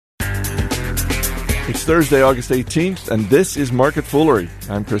It's Thursday, August 18th, and this is Market Foolery.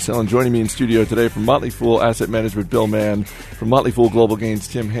 I'm Chris Hill, and joining me in studio today from Motley Fool Asset Management, Bill Mann, from Motley Fool Global Gains,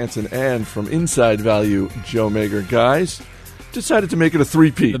 Tim Hansen, and from Inside Value, Joe Mager. Guys, decided to make it a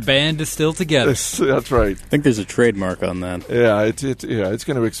three-peat. The band is still together. That's right. I think there's a trademark on that. Yeah, it's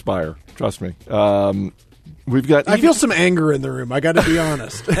going to expire. Trust me. We've got. I feel some anger in the room. I got to be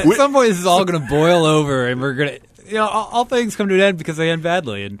honest. At some point, this is all going to boil over, and we're going to, all things come to an end because they end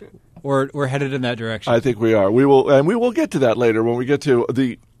badly, and we're headed in that direction. I think we are. We will get to that later when we get to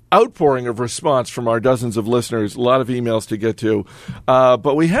the outpouring of response from our dozens of listeners. A lot of emails to get to,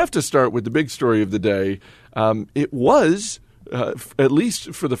 but we have to start with the big story of the day. It was. At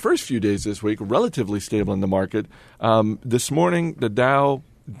least for the first few days this week, relatively stable in the market. This morning, the Dow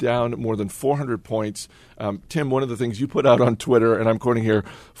down more than 400 points. Tim, one of the things you put out on Twitter, and I'm quoting here,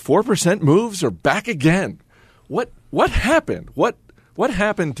 4% moves are back again. What happened? What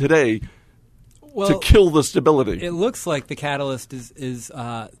happened today to kill the stability? It looks like the catalyst is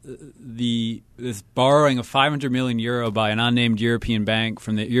this borrowing of 500 million euro by an unnamed European bank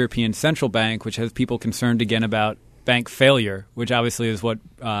from the European Central Bank, which has people concerned again about bank failure, which obviously is what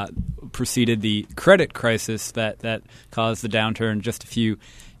preceded the credit crisis that caused the downturn just a few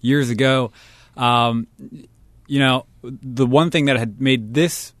years ago. The one thing that had made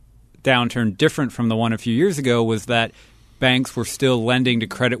this downturn different from the one a few years ago was that banks were still lending to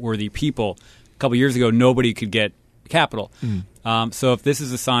credit-worthy people. A couple years ago, nobody could get capital. So if this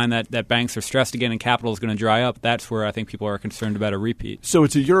is a sign that banks are stressed again and capital is going to dry up, that's where I think people are concerned about a repeat. So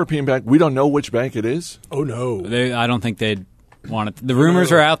it's a European bank. We don't know which bank it is? Oh, no. I don't think they'd want it. The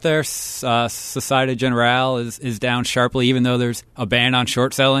rumors are out there. Societe Generale is down sharply, even though there's a ban on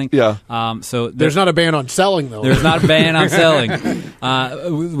short selling. Yeah. So there's not a ban on selling, though. There's not a ban on selling.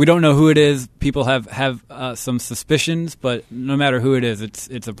 We don't know who it is. People have some suspicions, but no matter who it is,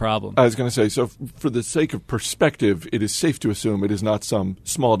 it's a problem. I was going to say, so for the sake of perspective, it is safe to assume it is not some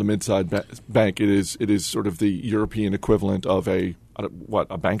small to mid-sized bank. It is sort of the European equivalent of a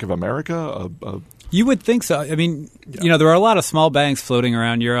Bank of America? You would think so. I mean, there are a lot of small banks floating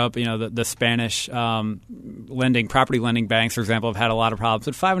around Europe. The Spanish property lending banks, for example, have had a lot of problems.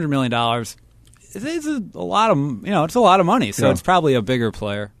 But $500 million is a lot of, it's a lot of money. So it's probably a bigger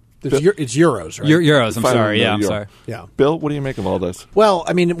player. It's euros, right? Euros. I'm sorry. Yeah, I'm sorry. Yeah. Bill, what do you make of all this? Well,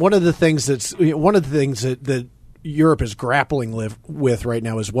 I mean, one of the things that Europe is grappling with right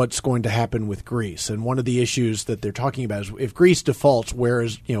now is what's going to happen with Greece, and one of the issues that they're talking about is if Greece defaults, where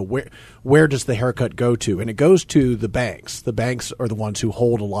does the haircut go to? And it goes to the banks. The banks are the ones who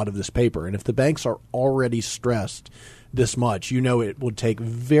hold a lot of this paper, and if the banks are already stressed this much, it would take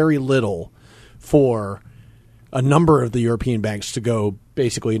very little for a number of the European banks to go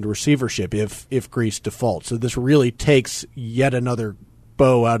basically into receivership if Greece defaults. So this really takes yet another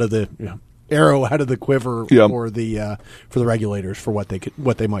bow out of the arrow out of the quiver for the regulators for what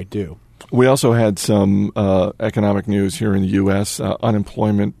they might do. We also had some economic news here in the U.S.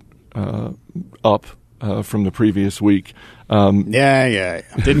 Unemployment up from the previous week. Yeah.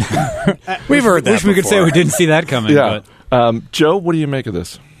 We've heard that. Wish we could say we didn't see that coming. Yeah. Joe, what do you make of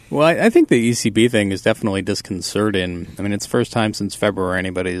this? Well, I think the ECB thing is definitely disconcerting. I mean, it's the first time since February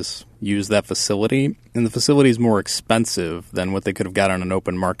anybody's used that facility, and the facility is more expensive than what they could have got on an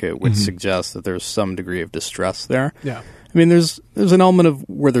open market, which suggests that there's some degree of distress there. Yeah. I mean, there's an element of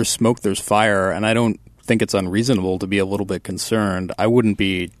where there's smoke, there's fire, and I don't think it's unreasonable to be a little bit concerned. I wouldn't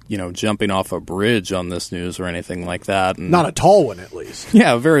be, jumping off a bridge on this news or anything like that. And, not a tall one, at least.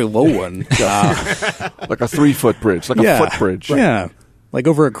 Yeah, a very low one. Like a 3-foot bridge, like a footbridge. Right. Yeah. Like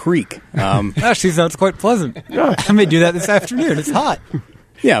over a creek. Actually, sounds quite pleasant. I may do that this afternoon. It's hot.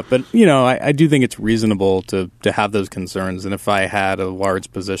 Yeah, but, I do think it's reasonable to have those concerns. And if I had a large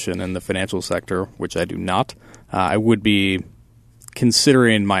position in the financial sector, which I do not, I would be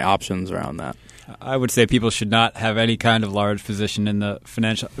considering my options around that. I would say people should not have any kind of large position in the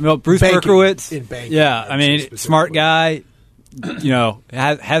financial. Bruce Berkowitz. In banking. Yeah, I mean, smart guy.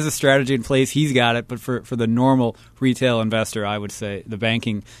 Has a strategy in place. He's got it. But for the normal retail investor, I would say the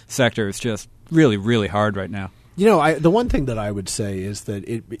banking sector is just really, really hard right now. The one thing that I would say is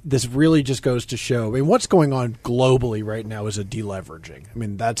that this really just goes to show. I mean, what's going on globally right now is a deleveraging. I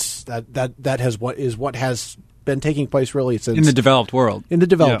mean, what has been taking place really since in the developed world. In the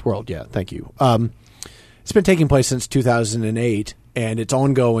developed world, yeah. Thank you. It's been taking place since 2008. And it's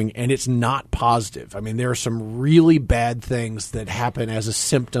ongoing, and it's not positive. I mean, there are some really bad things that happen as a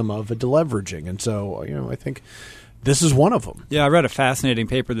symptom of a deleveraging. And so, I think this is one of them. Yeah, I read a fascinating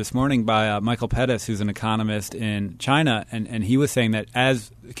paper this morning by Michael Pettis, who's an economist in China, and he was saying that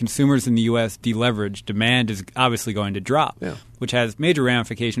as consumers in the U.S. deleverage, demand is obviously going to drop, which has major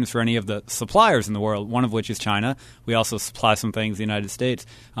ramifications for any of the suppliers in the world, one of which is China. We also supply some things in the United States.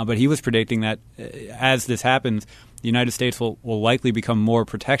 But he was predicting that as this happens, the United States will likely become more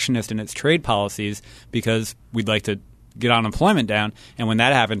protectionist in its trade policies because we'd like to get unemployment down, and when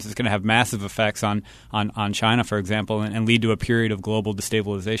that happens, it's going to have massive effects on China, for example, and lead to a period of global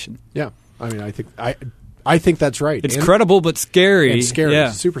destabilization. Yeah, I mean, I think that's right. It's credible but scary. It's scary. Yeah.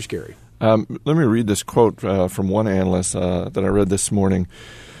 It's super scary. Let me read this quote from one analyst that I read this morning.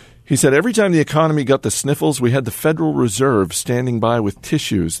 He said, every time the economy got the sniffles, we had the Federal Reserve standing by with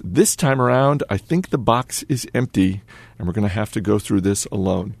tissues. This time around, I think the box is empty, and we're going to have to go through this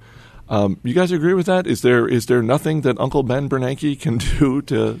alone. You guys agree with that? Is there nothing that Uncle Ben Bernanke can do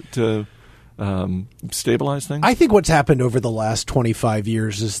to stabilize things? I think what's happened over the last 25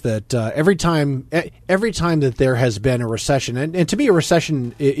 years is that every time that there has been a recession, and to me a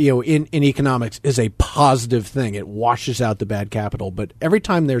recession, in economics is a positive thing. It washes out the bad capital. But every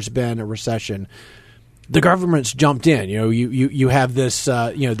time there's been a recession, the government's jumped in. You have this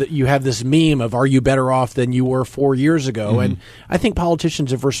you have this meme of "Are you better off than you were 4 years ago?" And I think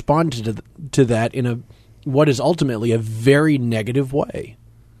politicians have responded to that in what is ultimately a very negative way,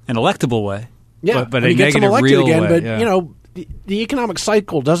 an electable way. Yeah, but a negative real again, way. But the economic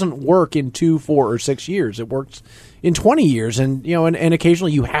cycle doesn't work in 2, 4, or 6 years. It works in 20 years, and and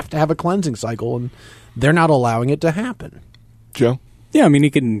occasionally you have to have a cleansing cycle, and they're not allowing it to happen. Joe? Yeah, I mean,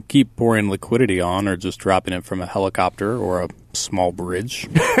 you can keep pouring liquidity on or just dropping it from a helicopter or a small bridge,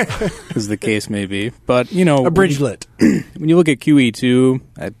 as the case may be. But, a bridgelet. When you look at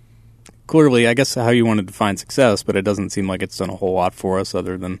QE2, clearly, I guess how you want to define success, but it doesn't seem like it's done a whole lot for us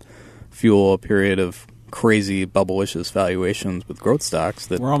other than fuel a period of crazy bubblicious valuations with growth stocks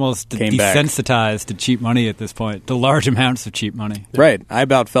that we're almost came back. Desensitized to cheap money at this point, to large amounts of cheap money. Right. I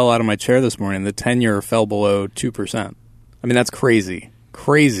about fell out of my chair this morning. The 10-year fell below 2%. I mean, that's crazy.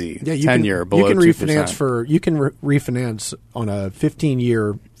 Crazy. Yeah, 10-year below 2%. You can refinance on a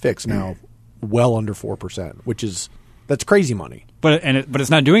 15-year fix now well under 4%, that's crazy money. But it's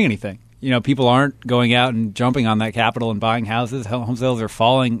not doing anything. People aren't going out and jumping on that capital and buying houses. Home sales are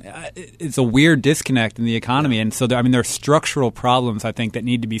falling. It's a weird disconnect in the economy. And so, there are structural problems, I think, that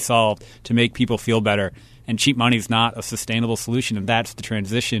need to be solved to make people feel better. And cheap money is not a sustainable solution. And that's the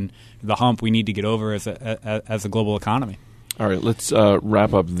transition, the hump we need to get over as a global economy. All right, let's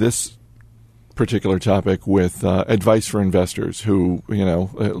wrap up this particular topic with advice for investors who,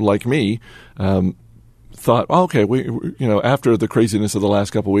 like me, thought, okay, we after the craziness of the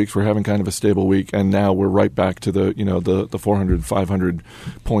last couple of weeks, we're having kind of a stable week, and now we're right back to the 400, 500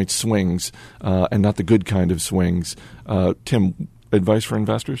 point swings, and not the good kind of swings. Tim, advice for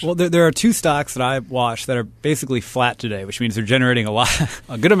investors? Well, there are two stocks that I watched that are basically flat today, which means they're generating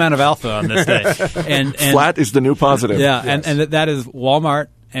a good amount of alpha on this day. And flat is the new positive. Yeah, yes. and that is Walmart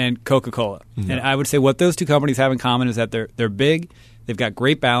and Coca-Cola. Mm-hmm. And I would say what those two companies have in common is that they're big. They've got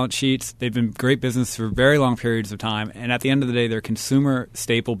great balance sheets. They've been great business for very long periods of time. And at the end of the day, they're consumer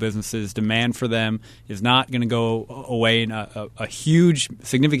staple businesses. Demand for them is not going to go away in a huge,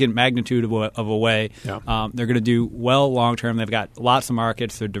 significant magnitude of a way. Yeah. They're going to do well long term. They've got lots of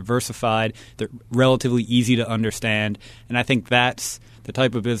markets. They're diversified. They're relatively easy to understand. And I think that's the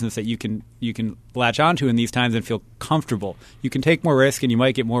type of business that you can latch onto in these times and feel comfortable. You can take more risk and you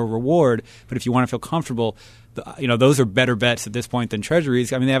might get more reward. But if you want to feel comfortable, those are better bets at this point than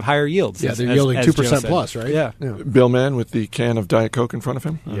treasuries. I mean, they have higher yields. Yeah, they're yielding 2% plus, right? Yeah. Bill Mann with the can of Diet Coke in front of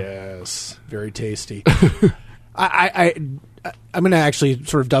him? Yes, very tasty. I'm going to actually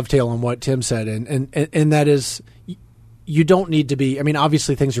sort of dovetail on what Tim said, and that is, you don't need to be. I mean,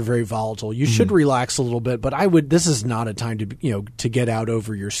 obviously things are very volatile. You should relax a little bit, but this is not a time to get out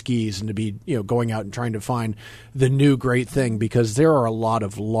over your skis and to be going out and trying to find the new great thing, because there are a lot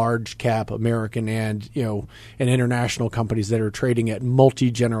of large cap American and international companies that are trading at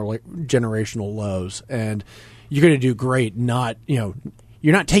generational lows, and you're going to do great.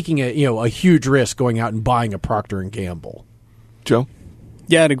 You're not taking a huge risk going out and buying a Procter and Gamble. Joe?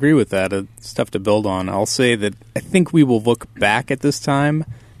 Yeah, I'd agree with that. It's tough to build on. I'll say that I think we will look back at this time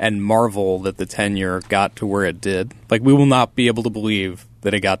and marvel that the 10-year got to where it did. Like, we will not be able to believe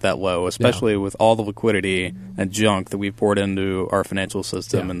that it got that low, especially with all the liquidity and junk that we've poured into our financial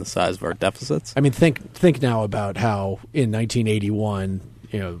system and the size of our deficits. I mean, think now about how in 1981,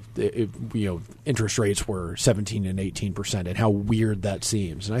 interest rates were 17 and 18%, and how weird that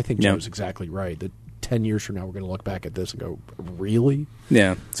seems. And I think Joe's exactly right. That 10 years from now, we're going to look back at this and go, really?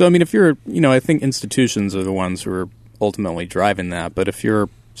 Yeah. So, I mean, if you're, I think institutions are the ones who are ultimately driving that. But if you're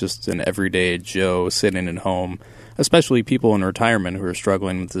just an everyday Joe sitting at home, especially people in retirement who are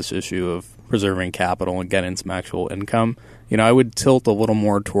struggling with this issue of preserving capital and getting some actual income, I would tilt a little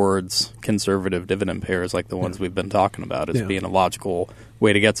more towards conservative dividend payers like the ones we've been talking about as being a logical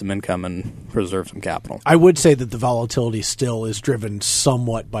way to get some income and preserve some capital. I would say that the volatility still is driven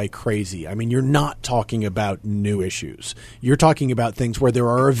somewhat by crazy. I mean, you're not talking about new issues. You're talking about things where there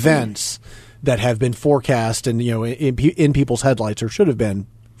are events that have been forecast and, in people's headlights or should have been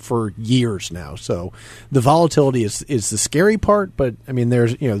for years now. So the volatility is the scary part, but I mean there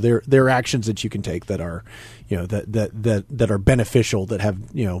are actions that you can take that are that are beneficial that have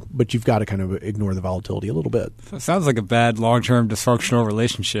but you've got to kind of ignore the volatility a little bit. It sounds like a bad long-term dysfunctional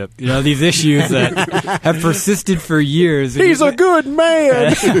relationship. These issues that have persisted for years. He's a good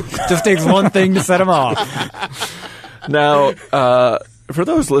man. Just takes one thing to set him off. Now, for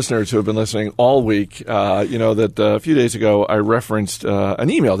those listeners who have been listening all week, that a few days ago I referenced an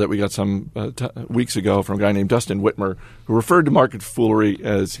email that we got some weeks ago from a guy named Dustin Whitmer, who referred to Market Foolery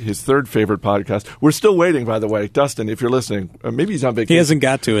as his third favorite podcast. We're still waiting, by the way. Dustin, if you're listening, maybe he's on vacation. He hasn't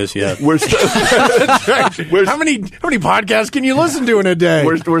got to us yet. We're still how many podcasts can you listen to in a day?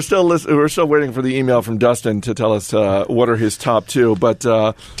 We're still waiting for the email from Dustin to tell us what are his top two. But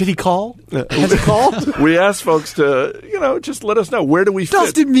did he call? Has he called? We asked folks to just let us know, where do we fit?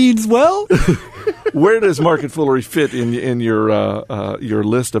 Dustin means well. Where does Market Foolery fit in your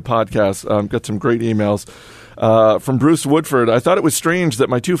list of podcasts? Got some great emails. From Bruce Woodford. I thought it was strange that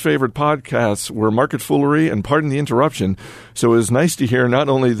my two favorite podcasts were Market Foolery and Pardon the Interruption. So it was nice to hear not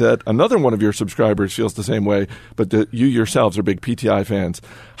only that another one of your subscribers feels the same way, but that you yourselves are big PTI fans.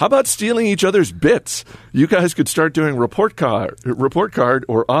 How about stealing each other's bits? You guys could start doing report card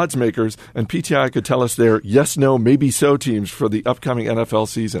or odds makers, and PTI could tell us their yes, no, maybe so teams for the upcoming NFL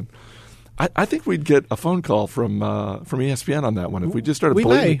season. I think we'd get a phone call from ESPN on that one if we just started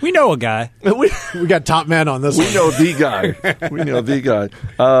believing. We know a guy. We got top men on this one. We know the guy.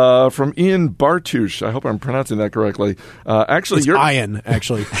 From Ian Bartouche. I hope I'm pronouncing that correctly. It's Ian,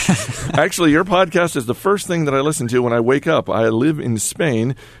 actually. Actually, your podcast is the first thing that I listen to when I wake up. I live in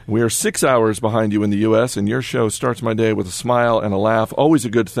Spain. We are 6 hours behind you in the U.S., and your show starts my day with a smile and a laugh. Always a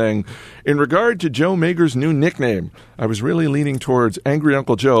good thing. In regard to Joe Mager's new nickname, I was really leaning towards Angry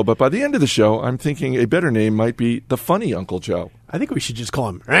Uncle Joe, but by the end of the show, I'm thinking a better name might be the Funny Uncle Joe. I think we should just call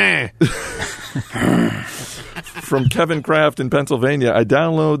him. From Kevin Kraft in Pennsylvania, I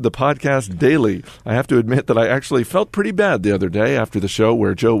download the podcast daily. I have to admit that I actually felt pretty bad the other day after the show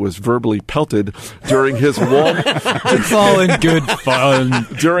where Joe was verbally pelted during his It's all in good fun.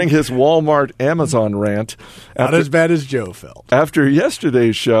 During his Walmart Amazon rant. Not as bad as Joe felt. After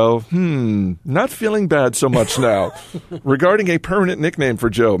yesterday's show, not feeling bad so much now. Regarding a permanent nickname for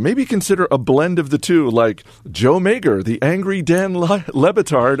Joe, maybe consider a blend of the two, like Joe Mager, the angry Dan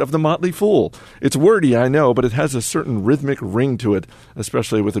Lebitard of the Motley Fool. It's wordy, I know, but it has a certain rhythmic ring to it,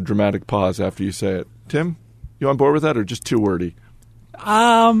 especially with a dramatic pause after you say it. Tim, you on board with that, or just too wordy?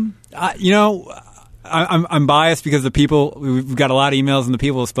 I'm biased because we've got a lot of emails and the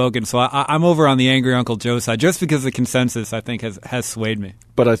people have spoken, so I'm over on the Angry Uncle Joe side, just because the consensus, I think, has swayed me.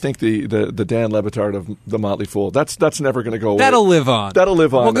 But I think the Dan Lebitard of the Motley Fool, that's never going to go away. That'll live on.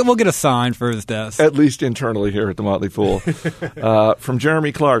 We'll get a sign for his desk. At least internally here at the Motley Fool. From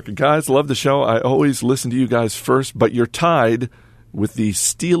Jeremy Clark, guys, love the show. I always listen to you guys first, but you're tied with the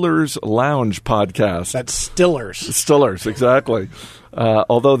Steelers Lounge podcast. That's Stillers. Stillers, exactly.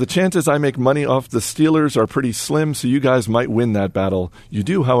 Although the chances I make money off the Steelers are pretty slim, so you guys might win that battle. You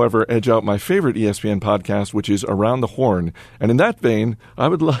do, however, edge out my favorite ESPN podcast, which is Around the Horn. And in that vein, I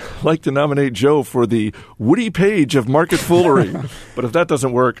would like to nominate Joe for the Woody Page of Market Foolery. But if that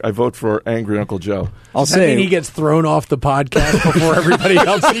doesn't work, I vote for Angry Uncle Joe. I'll say he gets thrown off the podcast before everybody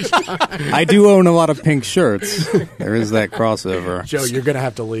else each time. I do own a lot of pink shirts. There is that crossover. Joe, you're going to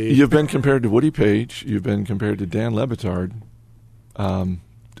have to leave. You've been compared to Woody Page. You've been compared to Dan Lebitard.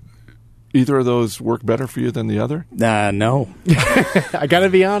 Either of those work better for you than the other? No. I got to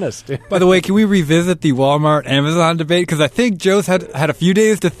be honest. By the way, can we revisit the Walmart Amazon debate? Because I think Joe's had a few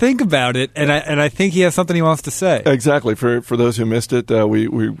days to think about it, and I think he has something he wants to say. Exactly. For those who missed it,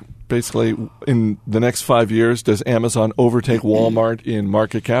 we basically, in the next 5 years, does Amazon overtake Walmart in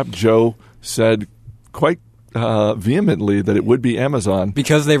market cap? Joe said quite vehemently that it would be Amazon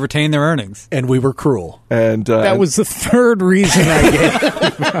because they retain their earnings, and we were cruel. And that was the third reason I gave.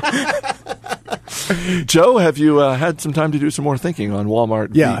 Joe, have you had some time to do some more thinking on Walmart?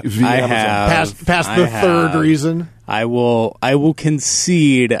 Yeah, via I Amazon? have. Past the third reason. I will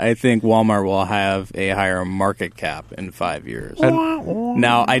concede. I think Walmart will have a higher market cap in 5 years.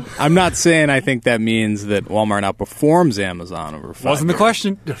 Now, I'm not saying I think that means that Walmart outperforms Amazon over 5 Wasn't the years.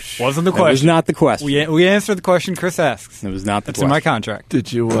 question. Wasn't the That was question. not the question. We answered the question Chris asks. It was not the It's in my question. contract.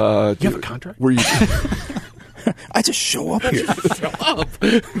 Did you? You have a contract? Were you? I just show up here.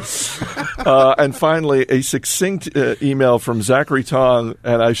 And finally, a succinct email from Zachary Tong,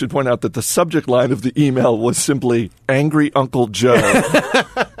 and I should point out that the subject line of the email was simply "Angry Uncle Joe,"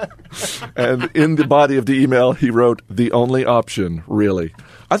 and in the body of the email, he wrote, "The only option, really."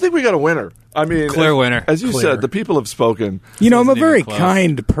 I think we got a winner. I mean, Clear winner. As you Clear. said, the people have spoken. You know, I'm a Wasn't even very close.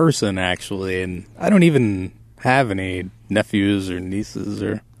 kind person, actually, and I don't even have any nephews or nieces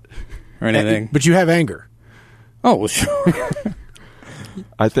or anything. But you have anger. Oh, well, sure.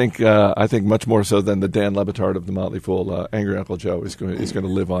 I think much more so than the Dan Le Batard of the Motley Fool. Angry Uncle Joe is going to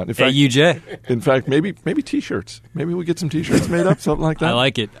live on. In fact, AUJ. in fact, maybe T-shirts. Maybe we get some T-shirts made up, something like that. I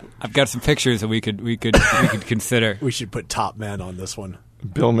like it. I've got some pictures that we could consider. We should put top men on this one.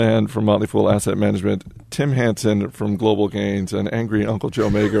 Bill Mann from Motley Fool Asset Management, Tim Hansen from Global Gains, and Angry Uncle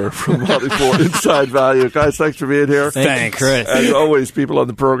Joe Mager from Motley Fool Inside Value. Guys, thanks for being here. Thanks, Chris. As always, people on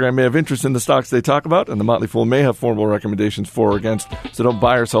the program may have interest in the stocks they talk about, and the Motley Fool may have formal recommendations for or against, so don't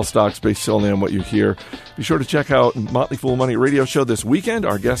buy or sell stocks based solely on what you hear. Be sure to check out Motley Fool Money Radio Show this weekend.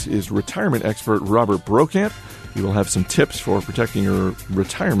 Our guest is retirement expert Robert Brokamp. He will have some tips for protecting your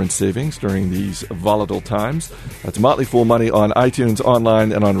retirement savings during these volatile times. That's Motley Fool Money on iTunes,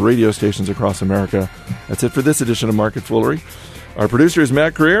 online, and on radio stations across America. That's it for this edition of Market Foolery. Our producer is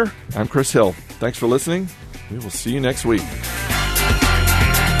Matt Greer. I'm Chris Hill. Thanks for listening. We will see you next week.